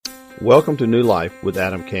Welcome to New Life with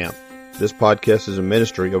Adam Camp. This podcast is a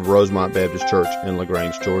ministry of Rosemont Baptist Church in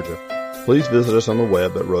LaGrange, Georgia. Please visit us on the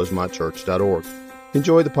web at rosemontchurch.org.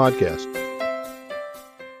 Enjoy the podcast.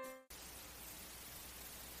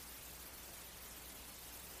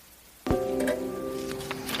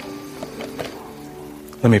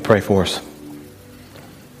 Let me pray for us.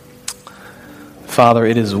 Father,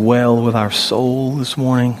 it is well with our soul this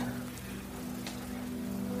morning.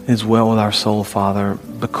 It is well with our soul, Father,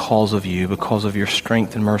 because of you, because of your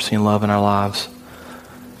strength and mercy and love in our lives.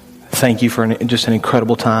 Thank you for just an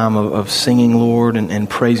incredible time of singing, Lord, and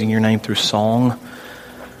praising your name through song.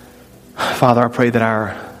 Father, I pray that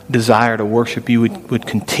our desire to worship you would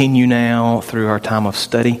continue now through our time of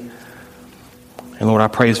study. And Lord, I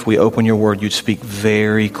pray as we open your word, you'd speak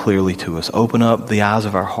very clearly to us. Open up the eyes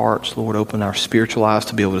of our hearts, Lord. Open our spiritual eyes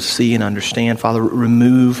to be able to see and understand. Father,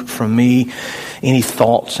 remove from me any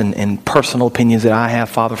thoughts and personal opinions that I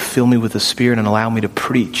have. Father, fill me with the Spirit and allow me to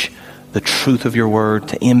preach the truth of your word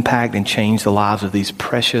to impact and change the lives of these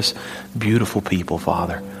precious, beautiful people,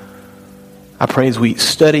 Father. I pray as we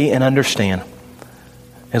study and understand,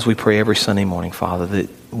 as we pray every Sunday morning, Father, that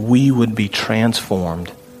we would be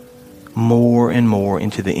transformed more and more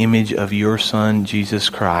into the image of your Son, Jesus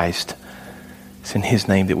Christ. It's in his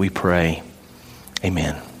name that we pray.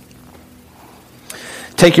 Amen.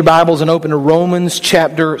 Take your Bibles and open to Romans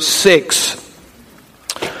chapter 6.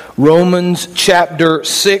 Romans chapter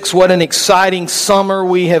 6. What an exciting summer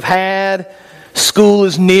we have had. School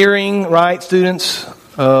is nearing, right, students?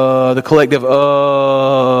 The collective,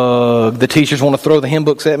 the teachers want to throw the hymn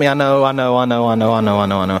books at me. I know.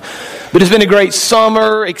 But it's been a great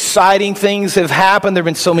summer. Exciting things have happened. There have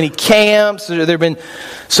been so many camps. There have been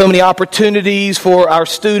so many opportunities for our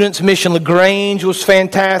students. Mission LaGrange was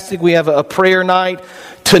fantastic. We have a prayer night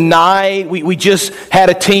tonight. We just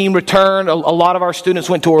had a team return. A lot of our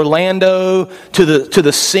students went to Orlando to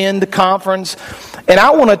the Send conference. And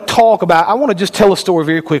I want to just tell a story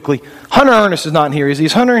very quickly. Hunter Ernest is not in here, is he?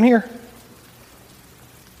 Is Hunter in here?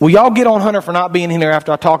 Will y'all get on Hunter for not being in here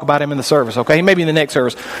after I talk about him in the service, okay? Maybe in the next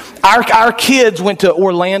service. Our kids went to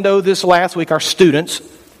Orlando this last week, our students.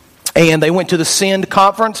 And they went to the Send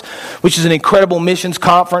conference, which is an incredible missions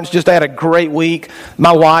conference. Just had a great week.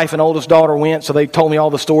 My wife and oldest daughter went, so they told me all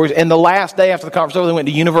the stories. And the last day after the conference over, they went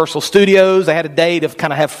to Universal Studios. They had a day to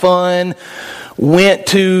kind of have fun. Went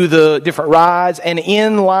to the different rides. And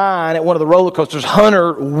in line at one of the roller coasters,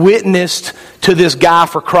 Hunter witnessed to this guy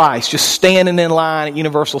for Christ, just standing in line at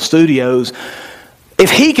Universal Studios. If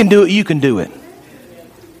he can do it, you can do it.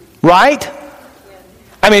 Right?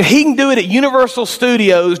 I mean, if he can do it at Universal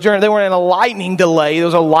Studios they were in a lightning delay. There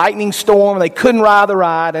was a lightning storm. They couldn't ride the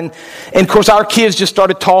ride. And of course, our kids just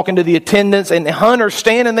started talking to the attendants. And Hunter,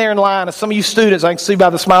 standing there in line, as some of you students, I can see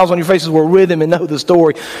by the smiles on your faces, were with him and know the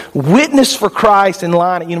story. Witness for Christ in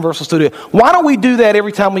line at Universal Studios. Why don't we do that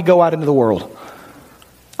every time we go out into the world?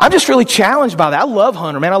 I'm just really challenged by that. I love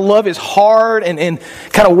Hunter, man. I love his heart and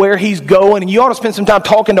kind of where he's going. And you ought to spend some time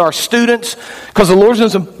talking to our students because the Lord's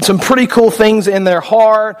doing some pretty cool things in their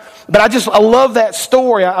heart. But I love that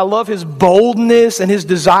story. I love his boldness and his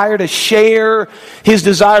desire to share, his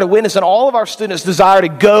desire to witness, and all of our students' desire to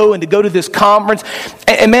go to this conference.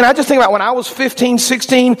 And man, I just think about when I was 15,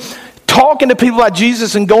 16, talking to people about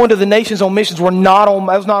Jesus and going to the nations on missions was not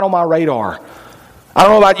on my radar. I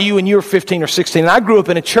don't know about you when you were 15 or 16. And I grew up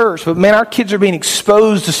in a church, but man, our kids are being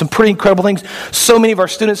exposed to some pretty incredible things. So many of our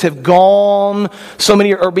students have gone. So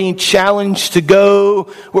many are being challenged to go.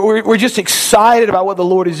 We're just excited about what the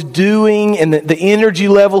Lord is doing and the energy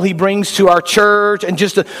level He brings to our church and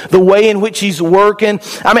just the way in which He's working.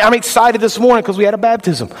 I mean, I'm excited this morning because we had a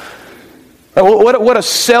baptism. What a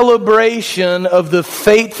celebration of the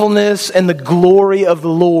faithfulness and the glory of the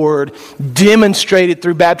Lord demonstrated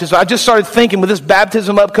through baptism. I just started thinking with this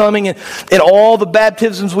baptism upcoming and all the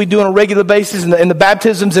baptisms we do on a regular basis and the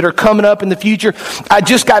baptisms that are coming up in the future, I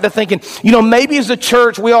just got to thinking, maybe as a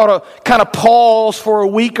church we ought to kind of pause for a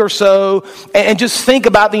week or so and just think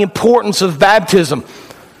about the importance of baptism.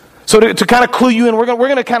 So to kind of clue you in, we're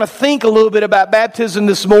going to kind of think a little bit about baptism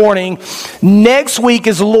this morning. Next week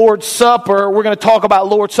is Lord's Supper. We're going to talk about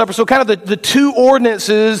Lord's Supper. So kind of the two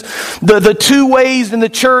ordinances, the two ways in the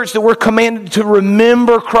church that we're commanded to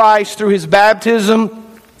remember Christ through His baptism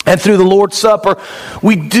and through the Lord's Supper.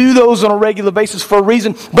 We do those on a regular basis for a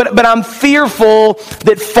reason. But I'm fearful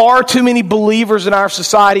that far too many believers in our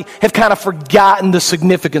society have kind of forgotten the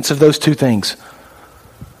significance of those two things.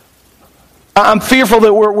 I'm fearful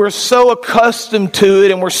that we're so accustomed to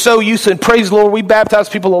it and we're so used to it. And praise the Lord, we baptize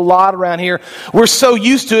people a lot around here. We're so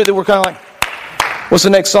used to it that we're kind of like, what's the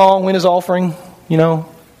next song? When is offering? When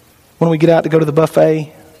we get out to go to the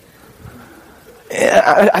buffet?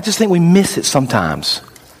 I just think we miss it sometimes.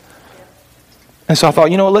 And so I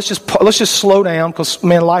thought, let's just slow down, because,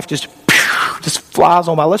 man, life just flies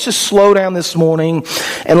on by. Let's just slow down this morning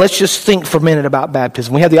and let's just think for a minute about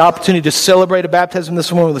baptism. We had the opportunity to celebrate a baptism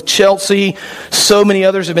this morning with Chelsea. So many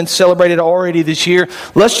others have been celebrated already this year.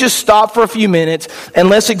 Let's just stop for a few minutes and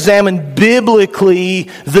let's examine biblically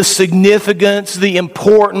the significance, the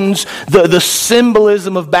importance, the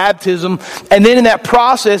symbolism of baptism. And then in that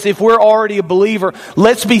process, if we're already a believer,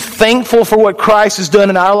 let's be thankful for what Christ has done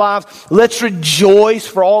in our lives. Let's rejoice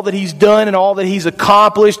for all that He's done and all that He's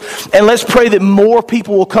accomplished. And let's pray that more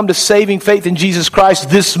people will come to saving faith in Jesus Christ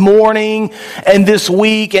this morning and this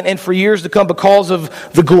week and for years to come because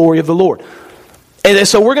of the glory of the Lord. And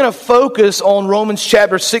so we're going to focus on Romans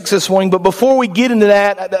chapter 6 this morning. But before we get into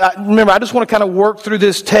that, remember, I just want to kind of work through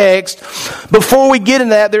this text. Before we get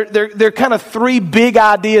into that, there are kind of three big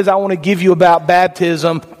ideas I want to give you about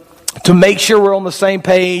baptism, to make sure we're on the same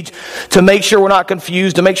page, to make sure we're not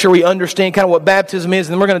confused, to make sure we understand kind of what baptism is.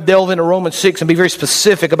 And then we're going to delve into Romans 6 and be very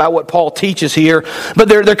specific about what Paul teaches here. But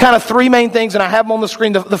there are kind of three main things, and I have them on the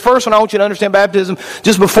screen. The first one, I want you to understand baptism,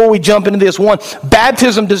 just before we jump into this. One,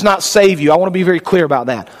 baptism does not save you. I want to be very clear about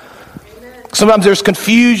that. Sometimes there's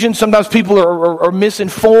confusion. Sometimes people are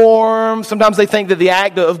misinformed. Sometimes they think that the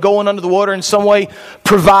act of going under the water in some way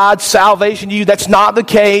provides salvation to you. That's not the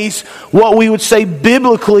case. What we would say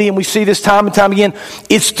biblically, and we see this time and time again,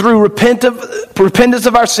 it's through repentance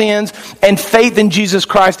of our sins and faith in Jesus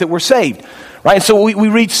Christ that we're saved. Right? And so we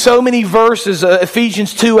read so many verses,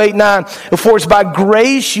 Ephesians 2, 8, 9. For it's by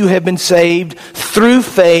grace you have been saved through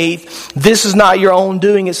faith. This is not your own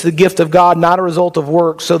doing. It's the gift of God, not a result of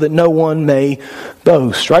works, so that no one may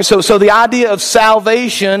boast. Right? So the idea of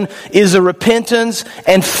salvation is a repentance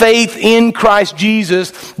and faith in Christ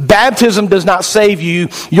Jesus. Baptism does not save you.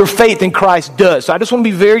 Your faith in Christ does. So I just want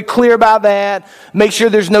to be very clear about that. Make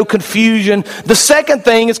sure there's no confusion. The second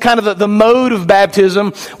thing is kind of the mode of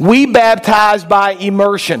baptism. We baptize by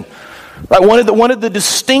immersion. Right? One of the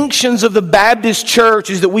distinctions of the Baptist church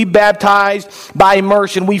is that we baptize by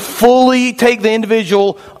immersion. We fully take the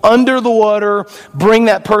individual under the water, bring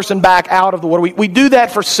that person back out of the water. We do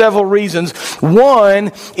that for several reasons.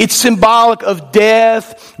 One, it's symbolic of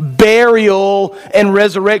death, burial, and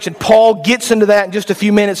resurrection. Paul gets into that in just a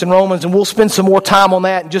few minutes in Romans, and we'll spend some more time on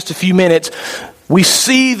that in just a few minutes. We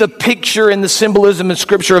see the picture and the symbolism in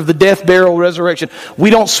Scripture of the death, burial, resurrection. We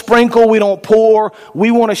don't sprinkle, we don't pour.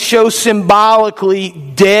 We want to show symbolically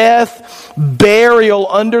death,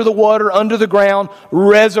 burial under the water, under the ground,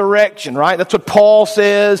 resurrection, right? That's what Paul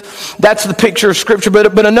says. That's the picture of Scripture.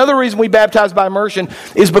 But another reason we baptize by immersion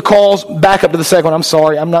is because, back up to the second one. I'm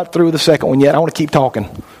sorry, I'm not through with the second one yet. I want to keep talking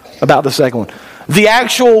about the second one. The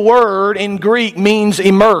actual word in Greek means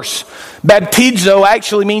immerse. Baptizo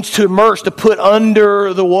actually means to immerse, to put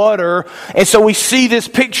under the water. And so we see this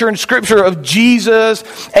picture in Scripture of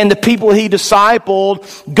Jesus and the people He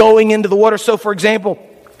discipled going into the water. So for example,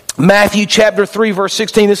 Matthew chapter 3 verse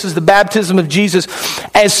 16, this is the baptism of Jesus.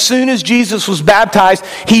 As soon as Jesus was baptized,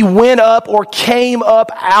 He went up or came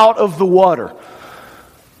up out of the water.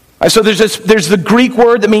 So there's the Greek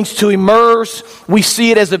word that means to immerse. We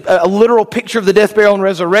see it as a literal picture of the death, burial, and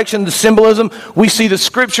resurrection, the symbolism. We see the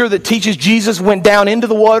Scripture that teaches Jesus went down into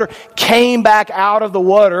the water, came back out of the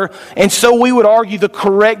water. And so we would argue the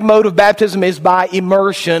correct mode of baptism is by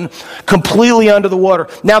immersion, completely under the water.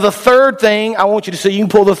 Now the third thing I want you to see, you can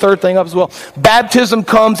pull the third thing up as well. Baptism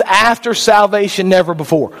comes after salvation, never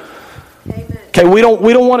before. Amen. Okay, we don't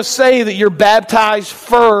want to say that you're baptized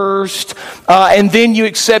first and then you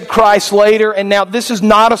accept Christ later. And now this is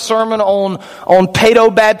not a sermon on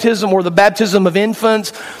paedo-baptism or the baptism of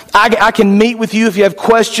infants. I can meet with you if you have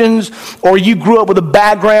questions, or you grew up with a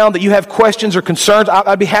background that you have questions or concerns.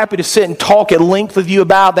 I'd be happy to sit and talk at length with you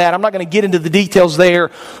about that. I'm not going to get into the details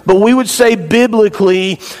there. But we would say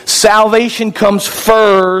biblically, salvation comes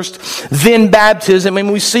first, then baptism. And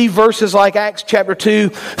we see verses like Acts chapter 2,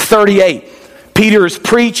 38. Peter is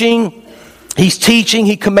preaching, he's teaching,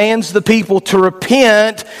 he commands the people to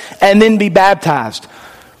repent and then be baptized.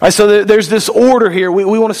 Right, so there's this order here.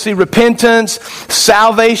 We want to see repentance,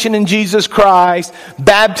 salvation in Jesus Christ,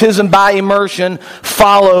 baptism by immersion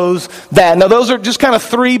follows that. Now those are just kind of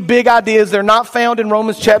three big ideas. They're not found in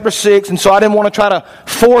Romans chapter 6, and so I didn't want to try to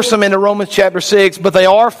force them into Romans chapter 6, but they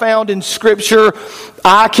are found in Scripture.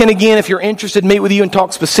 I can, again, if you're interested, meet with you and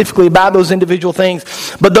talk specifically about those individual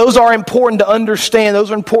things. But those are important to understand. Those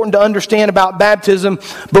are important to understand about baptism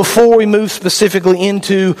before we move specifically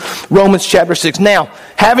into Romans chapter 6. Now,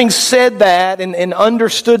 having said that and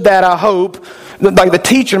understood that, I hope, like the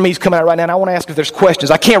teacher in me is coming out right now, and I want to ask if there's questions.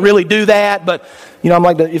 I can't really do that, but I'm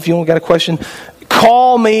like, if you got a question,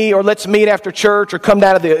 call me or let's meet after church or come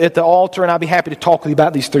down at the altar, and I'll be happy to talk with you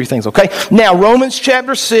about these three things, okay? Now, Romans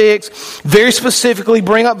chapter 6, very specifically,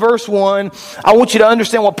 bring up verse 1. I want you to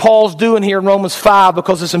understand what Paul's doing here in Romans 5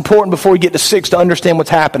 because it's important before we get to 6 to understand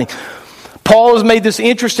what's happening. Paul has made this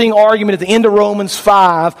interesting argument at the end of Romans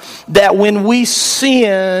 5 that when we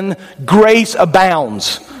sin, grace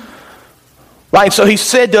abounds. Right? So he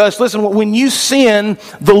said to us, listen, when you sin,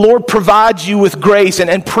 the Lord provides you with grace,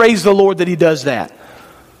 and praise the Lord that He does that.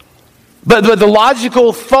 But the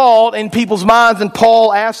logical thought in people's minds, and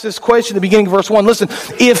Paul asked this question at the beginning of verse 1, listen,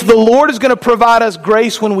 if the Lord is going to provide us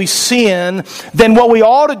grace when we sin, then what we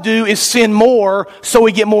ought to do is sin more so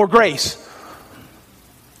we get more grace.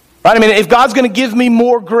 Right? I mean, if God's going to give me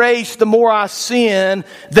more grace the more I sin,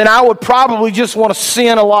 then I would probably just want to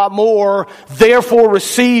sin a lot more, therefore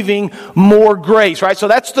receiving more grace. Right? So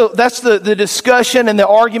that's the discussion and the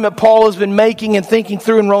argument Paul has been making and thinking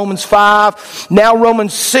through in Romans 5. Now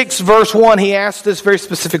Romans 6 verse 1, he asks this very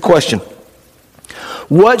specific question.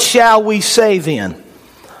 What shall we say then?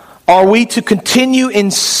 Are we to continue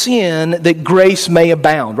in sin that grace may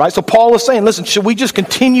abound? Right? So Paul is saying, listen, should we just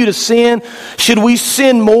continue to sin? Should we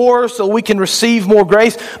sin more so we can receive more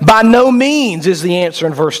grace? By no means is the answer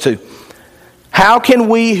in verse 2. How can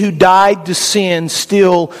we who died to sin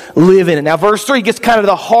still live in it? Now verse 3 gets kind of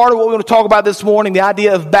the heart of what we're going to talk about this morning, the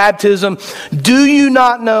idea of baptism. Do you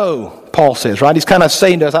not know, Paul says, right? He's kind of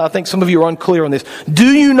saying to us, I think some of you are unclear on this.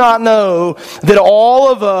 Do you not know that all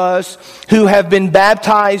of us who have been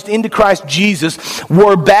baptized into Christ Jesus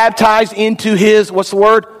were baptized into His, what's the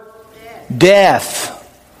word? Death.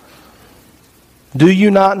 Do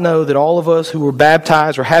you not know that all of us who were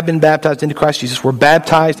baptized or have been baptized into Christ Jesus were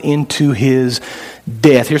baptized into His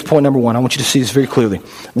death? Here's point number 1. I want you to see this very clearly.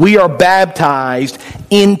 We are baptized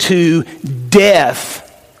into death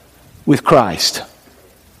with Christ.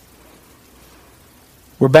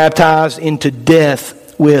 We're baptized into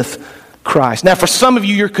death with Christ. Now, for some of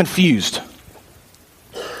you, you're confused.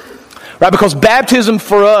 Right? Because baptism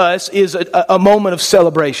for us is a moment of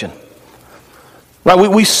celebration. Right?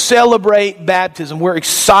 We celebrate baptism. We're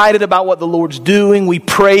excited about what the Lord's doing. We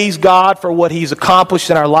praise God for what He's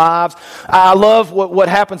accomplished in our lives. I love what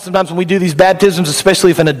happens sometimes when we do these baptisms,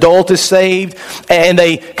 especially if an adult is saved and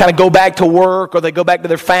they kind of go back to work or they go back to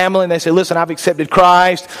their family and they say, listen, I've accepted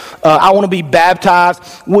Christ. I want to be baptized.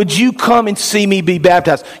 Would you come and see me be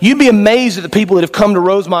baptized? You'd be amazed at the people that have come to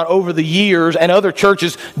Rosemont over the years and other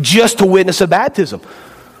churches just to witness a baptism.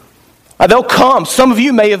 They'll come. Some of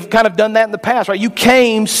you may have kind of done that in the past, right? You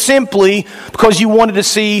came simply because you wanted to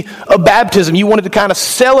see a baptism. You wanted to kind of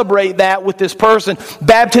celebrate that with this person.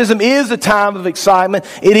 Baptism is a time of excitement.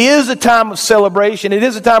 It is a time of celebration. It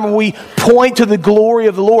is a time when we point to the glory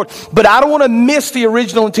of the Lord. But I don't want to miss the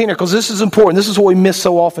original intent here because this is important. This is what we miss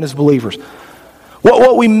so often as believers.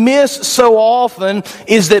 What we miss so often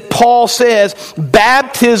is that Paul says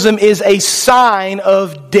baptism is a sign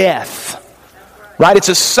of death. Right? It's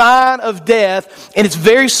a sign of death, and it's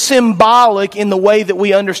very symbolic in the way that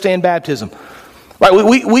we understand baptism. Right?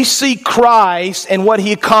 We see Christ and what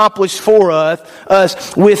He accomplished for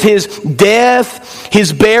us with His death,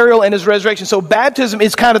 His burial, and His resurrection. So baptism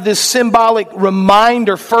is kind of this symbolic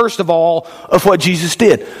reminder, first of all, of what Jesus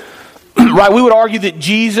did. Right? We would argue that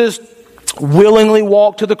Jesus willingly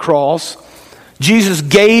walked to the cross. Jesus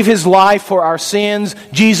gave His life for our sins.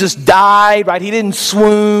 Jesus died, right? He didn't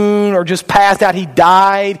swoon or just passed out. He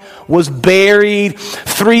died, was buried.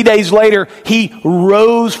 3 days later, He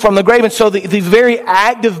rose from the grave. And so the very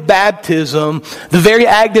act of baptism, the very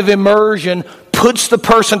act of immersion, puts the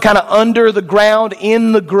person kind of under the ground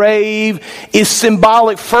in the grave, is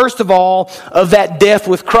symbolic, first of all, of that death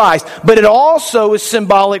with Christ. But it also is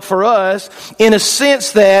symbolic for us in a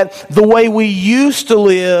sense that the way we used to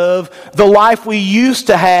live, the life we used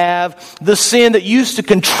to have, the sin that used to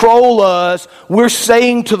control us, we're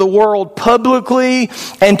saying to the world publicly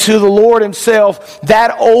and to the Lord Himself,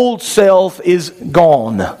 that old self is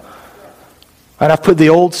gone. And I've put the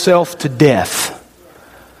old self to death.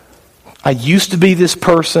 I used to be this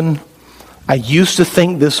person. I used to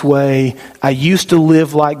think this way. I used to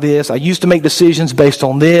live like this. I used to make decisions based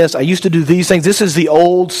on this. I used to do these things. This is the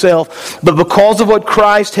old self. But because of what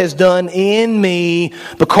Christ has done in me,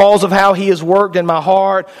 because of how He has worked in my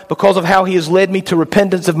heart, because of how He has led me to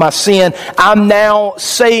repentance of my sin, I'm now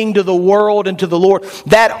saying to the world and to the Lord,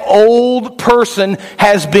 that old person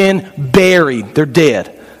has been buried. They're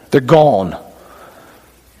dead. They're gone.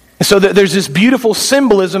 So there's this beautiful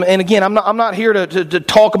symbolism, and again, I'm not here to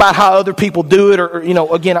talk about how other people do it, or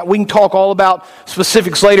again, we can talk all about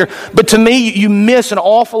specifics later. But to me, you miss an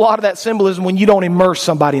awful lot of that symbolism when you don't immerse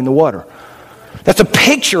somebody in the water. That's a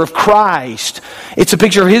picture of Christ It's a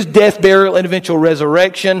picture of His death, burial, and eventual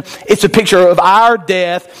resurrection. It's a picture of our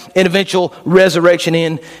death and eventual resurrection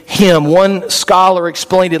in Him. One scholar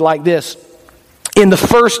explained it like this. In the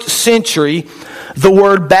first century, the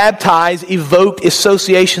word baptize evoked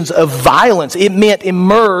associations of violence. It meant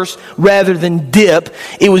immerse rather than dip.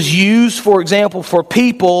 It was used, for example, for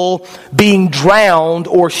people being drowned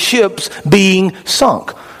or ships being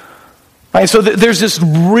sunk. Right, so there's this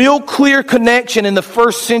real clear connection in the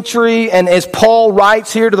first century, and as Paul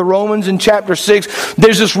writes here to the Romans in chapter 6,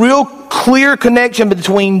 there's this real clear connection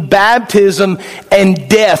between baptism and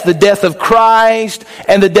death, the death of Christ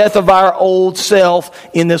and the death of our old self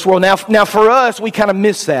in this world. Now for us, we kind of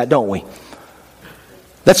miss that, don't we?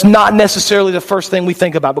 That's not necessarily the first thing we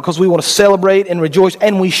think about because we want to celebrate and rejoice,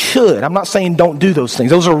 and we should. I'm not saying don't do those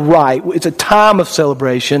things. Those are right. It's a time of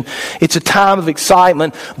celebration. It's a time of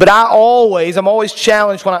excitement. But I'm always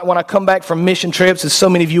challenged when I come back from mission trips, as so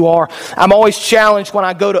many of you are. I'm always challenged when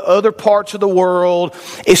I go to other parts of the world,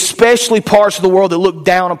 especially parts of the world that look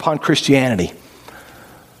down upon Christianity.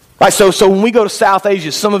 Right, so when we go to South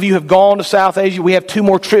Asia, some of you have gone to South Asia. We have 2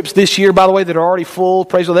 more trips this year, by the way, that are already full.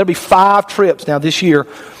 Praise the Lord. There'll be 5 trips now this year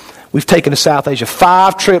we've taken to South Asia.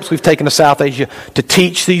 5 trips we've taken to South Asia to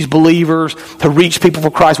teach these believers, to reach people for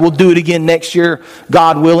Christ. We'll do it again next year,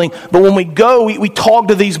 God willing. But when we go, we talk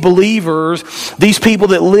to these believers, these people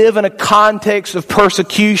that live in a context of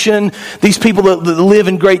persecution, these people that live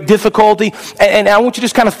in great difficulty. And I want you to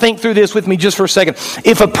just kind of think through this with me just for a second.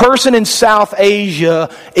 If a person in South Asia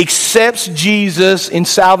accepts Jesus in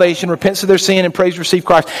salvation, repents of their sin, and prays to receive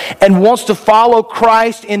Christ, and wants to follow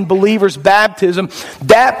Christ in believers' baptism,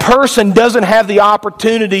 that person doesn't have the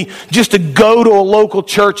opportunity just to go to a local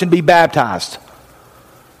church and be baptized.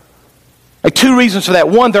 Like 2 reasons for that.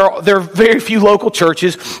 One, there are very few local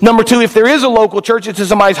churches. Number 2, if there is a local church, it's in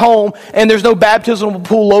somebody's home, and there's no baptismal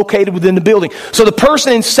pool located within the building. So the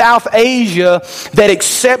person in South Asia that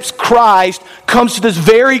accepts Christ comes to this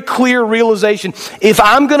very clear realization: if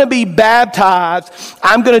I'm going to be baptized,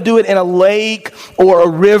 I'm going to do it in a lake or a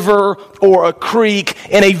river or a creek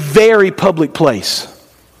in a very public place.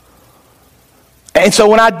 And so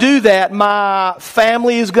when I do that, my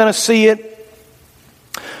family is going to see it.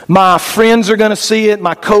 My friends are going to see it.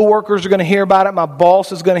 My coworkers are going to hear about it. My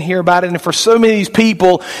boss is going to hear about it. And for so many of these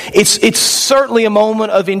people, it's certainly a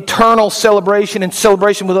moment of internal celebration and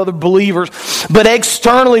celebration with other believers, but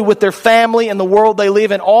externally with their family and the world they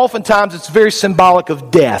live in, oftentimes it's very symbolic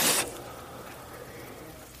of death.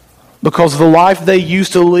 Because the life they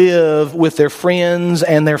used to live with their friends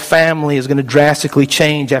and their family is going to drastically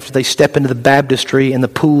change after they step into the baptistry and the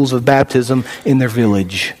pools of baptism in their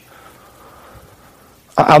village.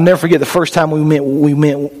 I'll never forget the first time we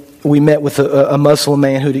met with a Muslim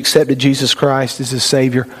man who'd accepted Jesus Christ as his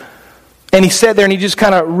Savior. And he sat there and he just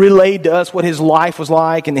kind of relayed to us what his life was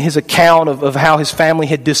like and his account of how his family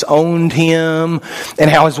had disowned him and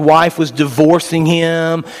how his wife was divorcing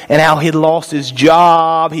him and how he'd lost his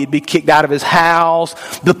job. He'd be kicked out of his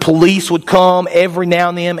house. The police would come every now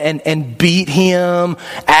and then and beat him,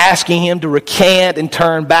 asking him to recant and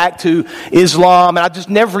turn back to Islam. And I just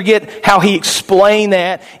never forget how he explained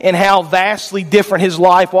that and how vastly different his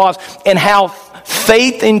life was and how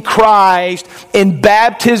faith in Christ and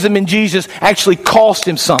baptism in Jesus actually cost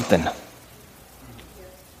him something.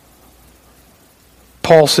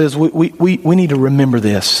 Paul says we need to remember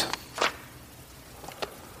this.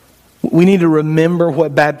 We need to remember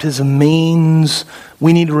what baptism means.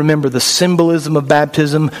 We need to remember the symbolism of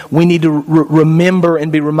baptism. We need to remember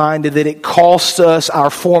and be reminded that it costs us our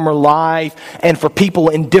former life, and for people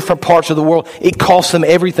in different parts of the world, it costs them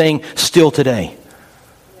everything still today.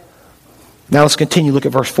 Now let's continue. Look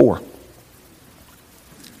at verse 4.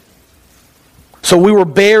 So we were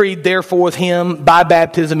buried, therefore, with him by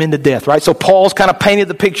baptism into death, right? So Paul's kind of painted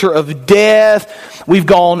the picture of death. We've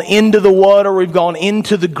gone into the water. We've gone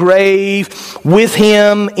into the grave with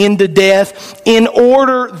him into death in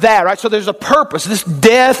order that, right? So there's a purpose. This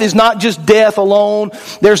death is not just death alone.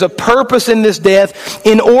 There's a purpose in this death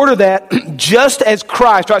in order that just as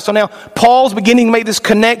Christ, right? So now Paul's beginning to make this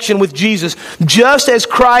connection with Jesus. Just as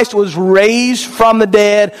Christ was raised from the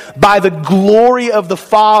dead by the glory of the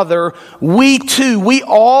Father, we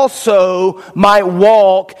also might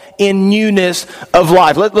walk in newness of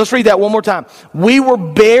life. Let's read that one more time. We were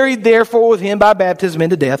buried, therefore, with him by baptism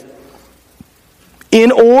into death,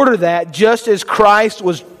 in order that, just as Christ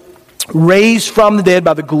was raised from the dead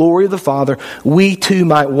by the glory of the Father, we too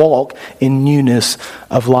might walk in newness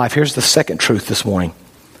of life. Here's the second truth this morning.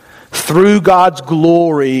 Through God's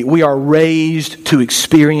glory, we are raised to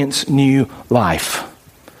experience new life.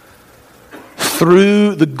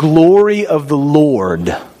 Through the glory of the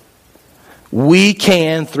Lord, we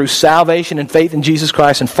can, through salvation and faith in Jesus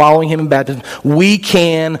Christ and following Him in baptism, we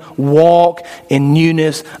can walk in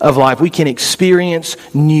newness of life. We can experience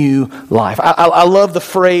new life. I love the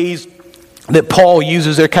phrase that Paul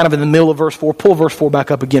uses there kind of in the middle of verse 4. Pull verse 4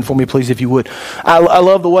 back up again for me, please, if you would. I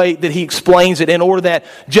love the way that he explains it. In order that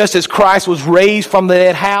just as Christ was raised from the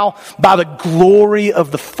dead, how? By the glory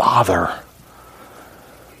of the Father.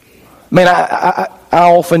 Man, I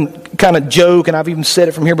often kind of joke, and I've even said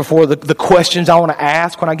it from here before, the questions I want to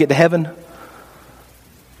ask when I get to heaven.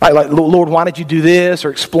 Like, Lord, why did you do this? Or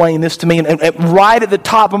explain this to me. And right at the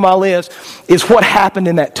top of my list is what happened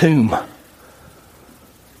in that tomb.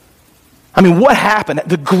 I mean, what happened?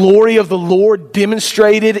 The glory of the Lord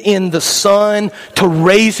demonstrated in the Son to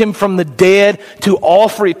raise Him from the dead, to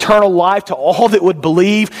offer eternal life to all that would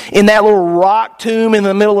believe in that little rock tomb in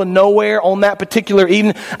the middle of nowhere on that particular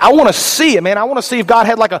evening. I want to see it, man. I want to see if God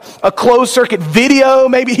had like a closed circuit video.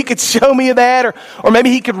 Maybe He could show me that, or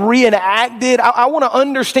maybe He could reenact it. I want to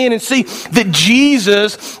understand and see that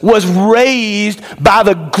Jesus was raised by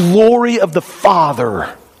the glory of the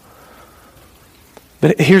Father.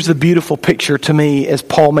 But here's the beautiful picture to me as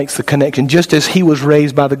Paul makes the connection. Just as He was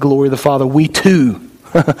raised by the glory of the Father, we too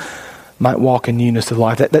might walk in newness of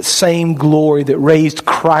life. That same glory that raised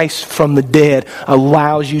Christ from the dead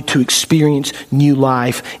allows you to experience new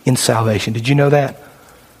life in salvation. Did you know that?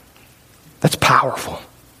 That's powerful.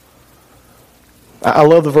 I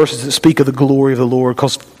love the verses that speak of the glory of the Lord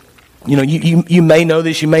because you may know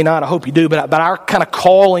this, you may not, I hope you do, but our kind of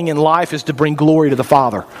calling in life is to bring glory to the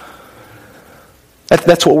Father.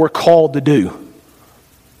 That's what we're called to do.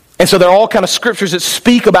 And so there are all kind of scriptures that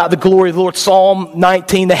speak about the glory of the Lord. Psalm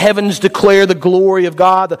 19, the heavens declare the glory of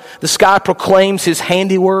God. The sky proclaims His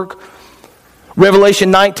handiwork. Revelation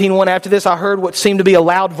 19:1, after this I heard what seemed to be a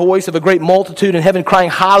loud voice of a great multitude in heaven crying,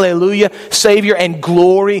 Hallelujah, Savior and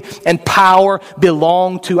glory and power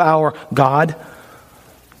belong to our God.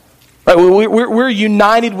 Right, we're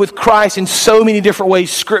united with Christ in so many different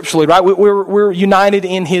ways scripturally, right? We're united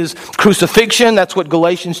in His crucifixion. That's what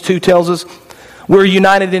Galatians 2 tells us. We're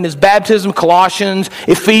united in His baptism. Colossians,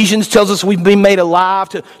 Ephesians tells us we've been made alive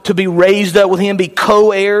to be raised up with Him, be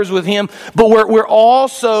co-heirs with Him. But we're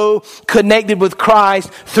also connected with Christ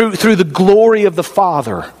through the glory of the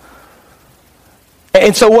Father.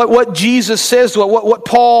 And so what Jesus says to us, what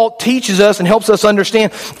Paul teaches us and helps us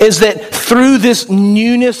understand is that through this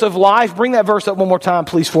newness of life, bring that verse up one more time,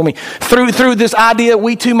 please, for me. Through this idea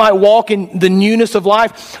we too might walk in the newness of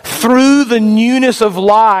life. Through the newness of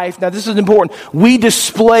life, now this is important, we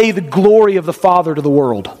display the glory of the Father to the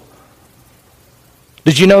world.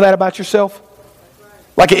 Did you know that about yourself?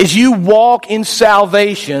 Like as you walk in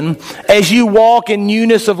salvation, as you walk in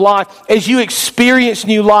newness of life, as you experience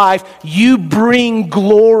new life, you bring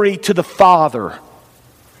glory to the Father.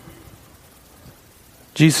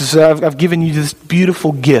 Jesus said, I've given you this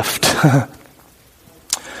beautiful gift.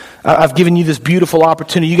 I've given you this beautiful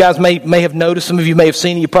opportunity. You guys may have noticed, some of you may have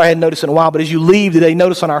seen it, you probably hadn't noticed it in a while, but as you leave today,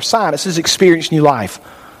 notice on our sign, it says experience new life.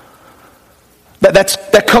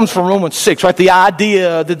 That comes from Romans 6, right? The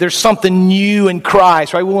idea that there's something new in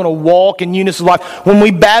Christ, right? We want to walk in newness of life. When we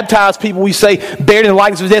baptize people, we say, buried in the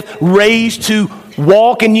likeness of His death, raised to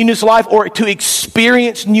walk in newness of life or to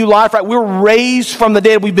experience new life, right? We're raised from the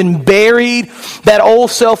dead. We've been buried. That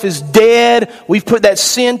old self is dead. We've put that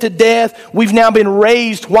sin to death. We've now been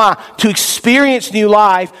raised. Why? To experience new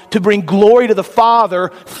life, to bring glory to the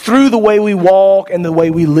Father through the way we walk and the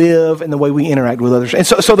way we live and the way we interact with others. And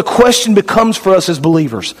so the question becomes for us as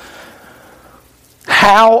believers,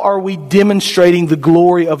 how are we demonstrating the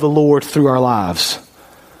glory of the Lord through our lives?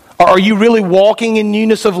 Are you really walking in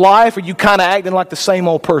newness of life? Or are you kind of acting like the same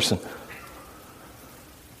old person?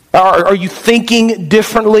 Are you thinking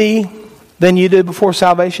differently than you did before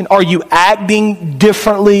salvation? Are you acting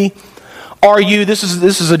differently? Are you, this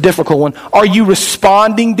is a difficult one, are you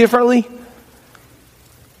responding differently?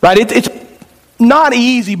 Right? It's not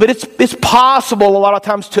easy, but it's possible a lot of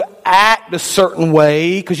times to act a certain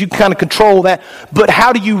way because you can kind of control that. But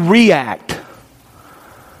how do you react?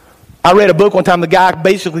 I read a book one time, the guy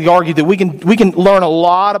basically argued that we can learn a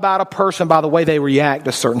lot about a person by the way they react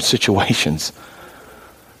to certain situations.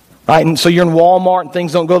 Right? And so you're in Walmart and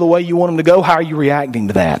things don't go the way you want them to go, how are you reacting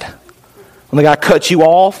to that? When the guy cuts you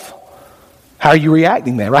off, how are you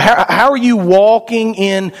reacting to that? Right? How are you walking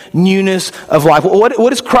in newness of life?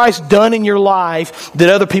 What has Christ done in your life that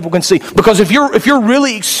other people can see? Because if you're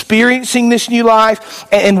really experiencing this new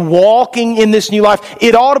life and walking in this new life,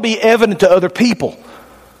 it ought to be evident to other people.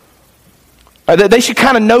 They should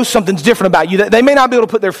kind of know something's different about you. They may not be able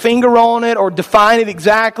to put their finger on it or define it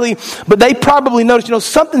exactly, but they probably notice,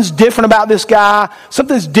 something's different about this guy,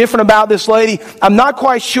 something's different about this lady. I'm not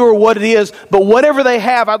quite sure what it is, but whatever they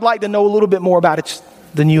have, I'd like to know a little bit more about it. It's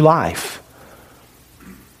the new life.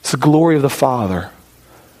 It's the glory of the Father.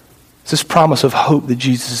 It's this promise of hope that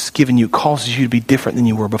Jesus has given you. It causes you to be different than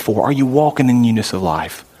you were before. Are you walking in newness of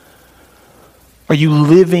life? Are you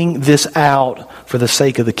living this out for the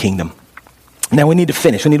sake of the kingdom? Now we need to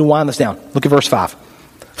finish. We need to wind this down. Look at verse 5.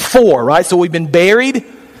 4, right? So we've been buried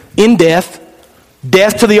in death.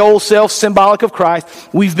 Death to the old self, symbolic of Christ.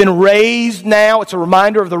 We've been raised now. It's a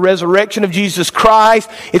reminder of the resurrection of Jesus Christ.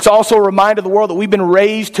 It's also a reminder of the world that we've been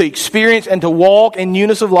raised to experience and to walk in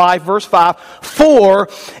newness of life. Verse 5. 4,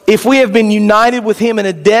 if we have been united with Him in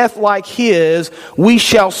a death like His, we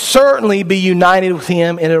shall certainly be united with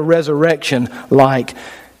Him in a resurrection like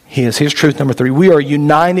His. Here's truth number 3. We are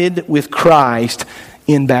united with Christ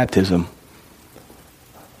in baptism.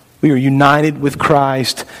 We are united with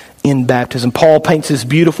Christ in baptism. Paul paints this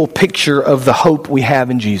beautiful picture of the hope we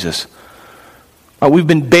have in Jesus. We've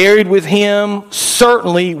been buried with Him.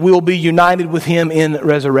 Certainly we'll be united with Him in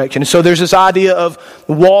resurrection. And so there's this idea of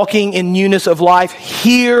walking in newness of life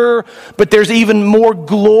here, but there's even more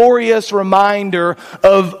glorious reminder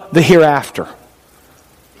of the hereafter.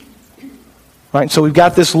 Right, so we've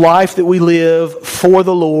got this life that we live for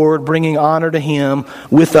the Lord, bringing honor to Him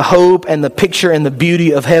with the hope and the picture and the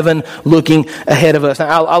beauty of heaven looking ahead of us.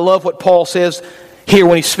 Now, I love what Paul says here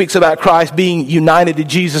when he speaks about Christ being united to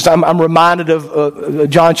Jesus. I'm reminded of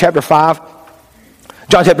John chapter 5.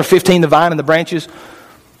 John chapter 15, the vine and the branches.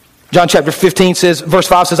 John chapter 15 says, verse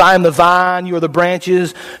 5 says, I am the vine, you are the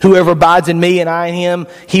branches. Whoever abides in me and I in him,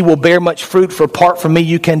 he will bear much fruit. For apart from me,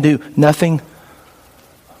 you can do nothing.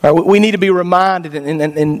 Right, we need to be reminded,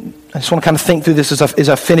 and I just want to kind of think through this as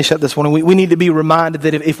I finish up this morning. We need to be reminded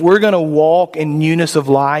that if we're going to walk in newness of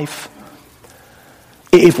life,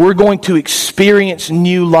 if we're going to experience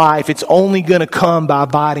new life, it's only going to come by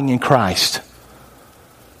abiding in Christ.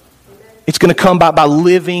 It's going to come by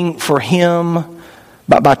living for Him,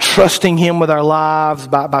 by trusting Him with our lives,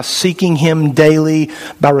 by seeking Him daily,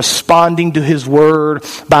 by responding to His Word,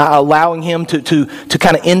 by allowing Him to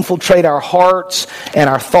kind of infiltrate our hearts and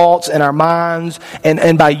our thoughts and our minds,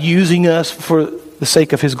 and by using us for the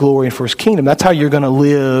sake of His glory and for His kingdom. That's how you're going to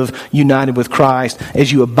live united with Christ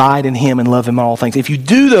as you abide in Him and love Him in all things. If you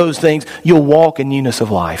do those things, you'll walk in newness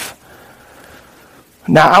of life.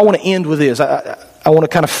 Now, I want to end with this. I want to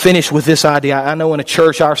kind of finish with this idea. I know in a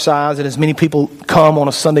church our size, and as many people come on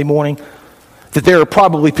a Sunday morning, that there are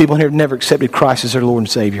probably people in here who have never accepted Christ as their Lord and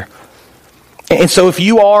Savior. And so if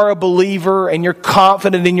you are a believer and you're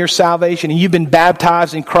confident in your salvation and you've been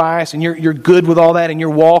baptized in Christ and you're good with all that and you're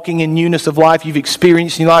walking in newness of life, you've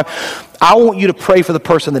experienced new life, I want you to pray for the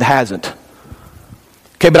person that hasn't.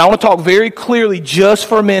 Okay, but I want to talk very clearly just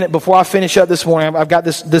for a minute before I finish up this morning. I've got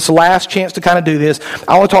this last chance to kind of do this.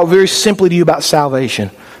 I want to talk very simply to you about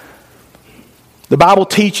salvation. The Bible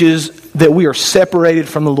teaches that we are separated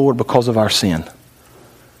from the Lord because of our sin.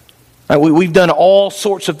 We've done all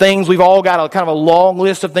sorts of things. We've all got a kind of a long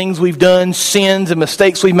list of things we've done, sins and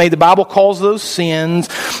mistakes we've made. The Bible calls those sins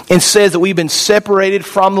and says that we've been separated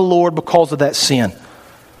from the Lord because of that sin.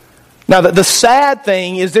 Now, the sad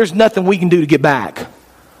thing is there's nothing we can do to get back.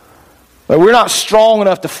 We're not strong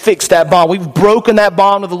enough to fix that bond. We've broken that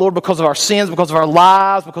bond with the Lord because of our sins, because of our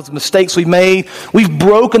lives, because of mistakes we've made. We've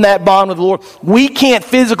broken that bond with the Lord. We can't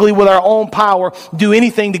physically, with our own power, do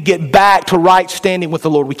anything to get back to right standing with the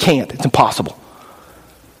Lord. We can't. It's impossible.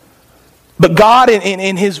 But God,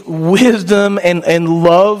 in His wisdom and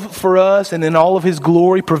love for us and in all of His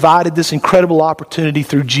glory, provided this incredible opportunity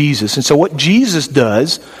through Jesus. And so what Jesus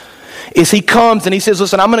does is He comes and He says,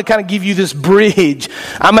 listen, I'm going to kind of give you this bridge.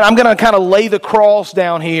 I'm going to kind of lay the cross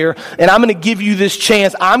down here, and I'm going to give you this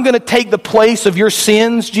chance. I'm going to take the place of your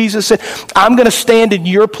sins, Jesus said. I'm going to stand in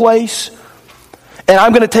your place, and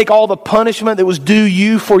I'm going to take all the punishment that was due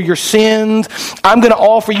you for your sins. I'm going to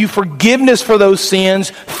offer you forgiveness for those sins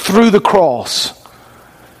through the cross.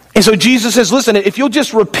 And so Jesus says, listen, if you'll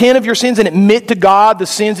just repent of your sins and admit to God the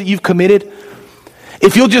sins that you've committed,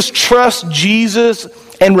 if you'll just trust Jesus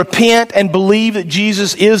and repent and believe that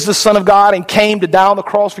Jesus is the Son of God and came to die on the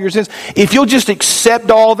cross for your sins, if you'll just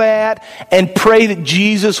accept all that and pray that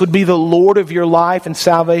Jesus would be the Lord of your life and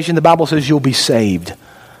salvation, the Bible says you'll be saved.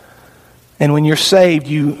 And when you're saved,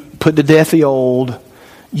 you put to death the old,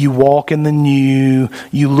 you walk in the new,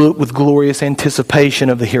 you look with glorious anticipation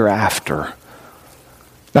of the hereafter.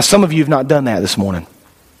 Now, some of you have not done that this morning.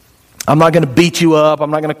 I'm not going to beat you up.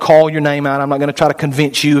 I'm not going to call your name out. I'm not going to try to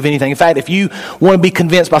convince you of anything. In fact, if you want to be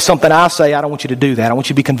convinced by something I say, I don't want you to do that. I want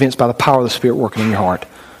you to be convinced by the power of the Spirit working in your heart.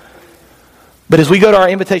 But as we go to our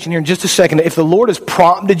invitation here in just a second, if the Lord has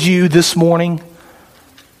prompted you this morning,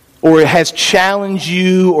 or it has challenged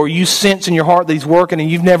you, or you sense in your heart that He's working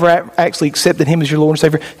and you've never actually accepted Him as your Lord and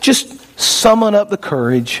Savior, just summon up the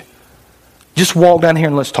courage. Just walk down here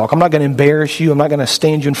and let's talk. I'm not going to embarrass you. I'm not going to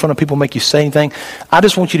stand you in front of people and make you say anything. I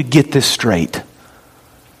just want you to get this straight.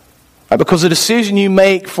 Right? Because the decision you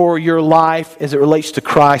make for your life as it relates to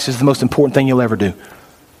Christ is the most important thing you'll ever do.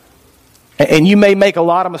 And you may make a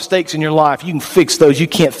lot of mistakes in your life. You can fix those. You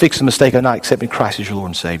can't fix the mistake of not accepting Christ as your Lord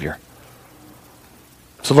and Savior.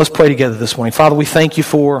 So let's pray together this morning. Father, we thank you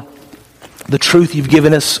for the truth you've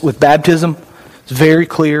given us with baptism. It's very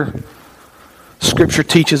clear. Scripture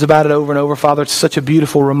teaches about it over and over. Father, it's such a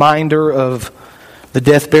beautiful reminder of the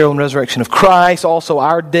death, burial, and resurrection of Christ. Also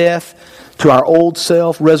our death to our old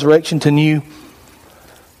self, resurrection to new.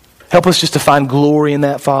 Help us just to find glory in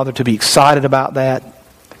that, Father, to be excited about that.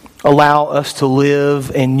 Allow us to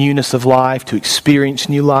live in newness of life, to experience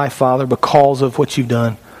new life, Father, because of what you've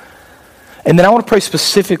done. And then I want to pray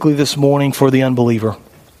specifically this morning for the unbeliever.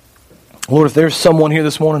 Lord, if there's someone here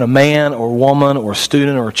this morning, a man or a woman or a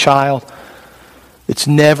student or a child, it's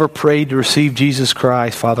never prayed to receive Jesus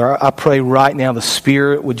Christ, Father, I pray right now the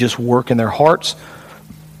Spirit would just work in their hearts.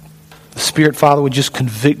 The Spirit, Father, would just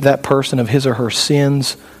convict that person of his or her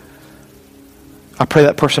sins. I pray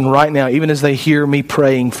that person right now, even as they hear me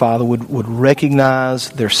praying, Father, would recognize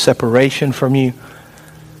their separation from you,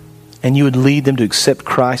 and you would lead them to accept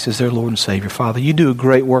Christ as their Lord and Savior. Father, you do a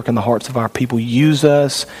great work in the hearts of our people. Use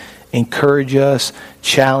us, encourage us,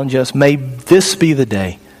 challenge us. May this be the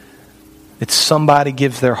day that somebody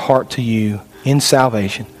gives their heart to you in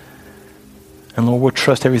salvation. And Lord, we'll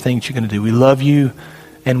trust everything that you're going to do. We love you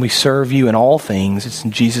and we serve you in all things. It's in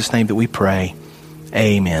Jesus' name that we pray.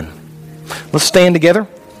 Amen. Let's stand together.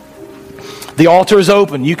 The altar is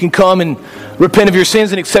open. You can come and repent of your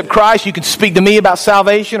sins and accept Christ. You can speak to me about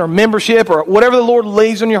salvation or membership or whatever the Lord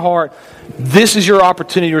lays on your heart. This is your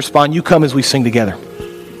opportunity to respond. You come as we sing together.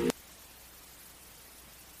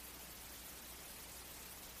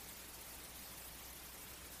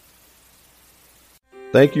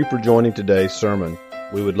 Thank you for joining today's sermon.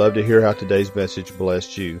 We would love to hear how today's message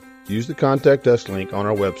blessed you. Use the Contact Us link on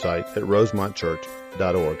our website at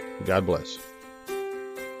rosemontchurch.org. God bless.